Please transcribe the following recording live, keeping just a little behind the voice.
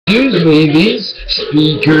excuse me, these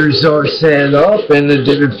speakers are set up in a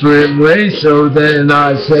different way, so then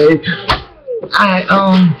I say, I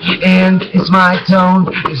own, and it's my tone,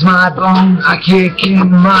 it's my bone, I kick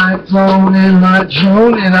in my phone and my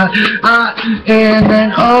drone, and and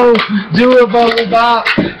then, oh, do a bubble bop,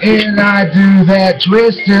 and I do that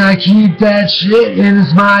twist, and I keep that shit, and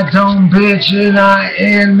it's my tone, bitch, and I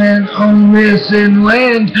am an on this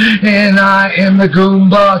inland, and I am the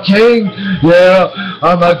Goomba King, yeah,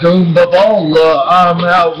 I'm a Goomba baller, I'm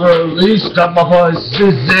out released, I'm a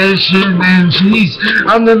position and cheese,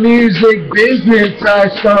 I'm the music business, I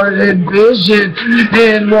started vision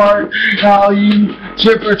and work how you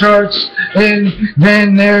chipper tarts, and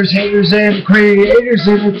then there's haters and creators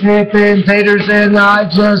and it's hip and taters, and I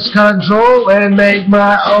just control and make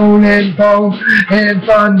my own and bone and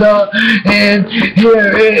thunder, and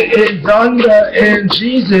here it is under, and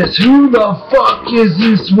Jesus, who the fuck is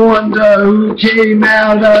this wonder who came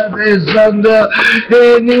out of this under,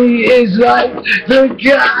 and he is like the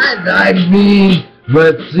God I mean.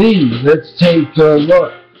 Let's see, let's take a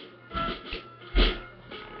look.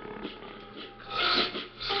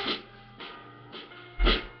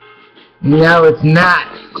 No, it's not.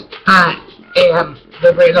 I am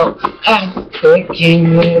the riddle and the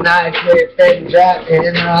king, and I flip and drop,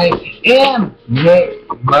 and I am Nick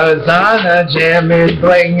MEssana, jamming,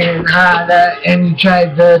 blinging harder, and you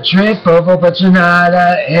tried to trip over, but you're not,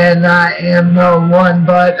 and I am the one,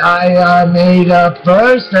 but I made up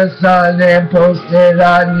first, a son, and posted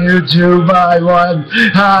on YouTube. I won,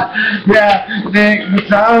 yeah, Nick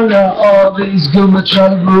MEssana, all these Goomba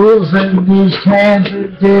rules, and these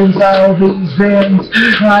transitions, all these things,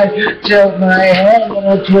 I tilt my head, and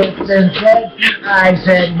I twist and said, I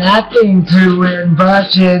said nothing to him,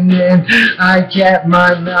 but and I kept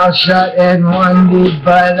my mouth shut and wondered,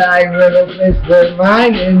 but I riddle missed their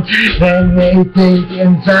mind, and then they think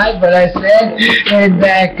inside, but I said it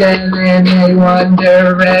back, and then they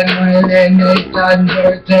wonder, and when they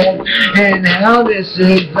thunder, and how this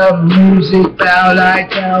is the music bout, I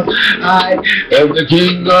tell, I am the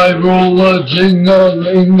king, I roll a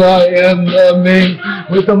jingling, I am the ming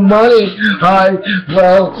with the money,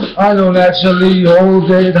 well, I don't actually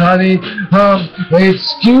hold it, honey,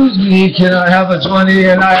 excuse me, can I have a 20,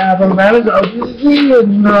 and I have a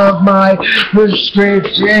medicine of my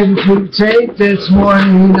prescription to take this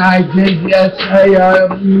morning, I did, yes, I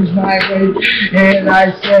used my weight, and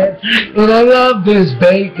I said, and I love this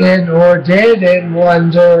bacon, or didn't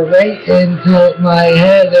wonder, wait and tilt my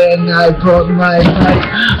head, and I put my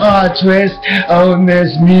life twist on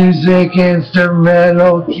this music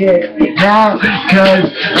instrumental kit, now,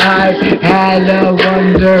 cause I had a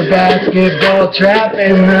wonder basketball trap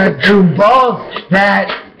in the goobalz, that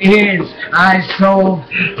is, I sold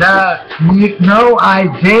the, no I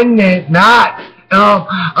didn't, not,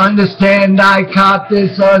 understand I caught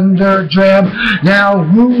this under dram, now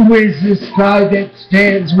who is this guy that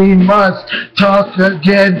stands, we must talk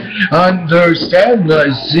again, understand,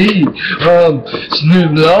 I see,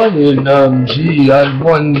 Snoop Lion, gee, I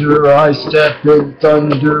wonder, I step in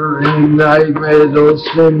thunder, and I riddles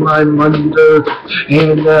in my under,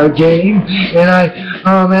 in the game, and I,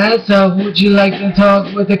 asked, would you like to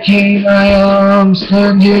talk with a cane, I,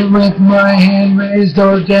 stand here with my hand raised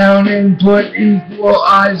or down, and put equal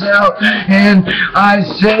eyes out, and I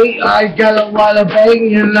say I got a lot of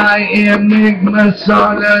bang, and I am Nick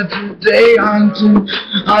MEssana today on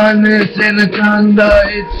this anaconda,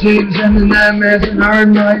 it seems Eminem hasn't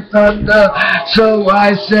heard my thunder, so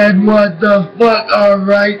I said what the fuck,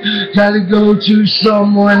 alright, gotta go to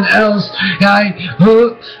someone else,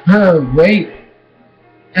 wait,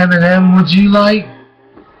 Eminem, would you like?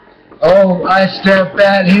 Oh, I step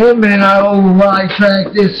at him and I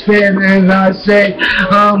track this spin and I say,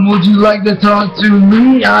 would you like to talk to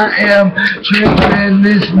me? I am tripping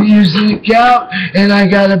this music out and I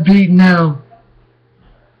got a beat now.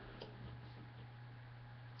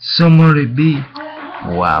 Somebody beat.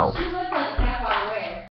 Wow.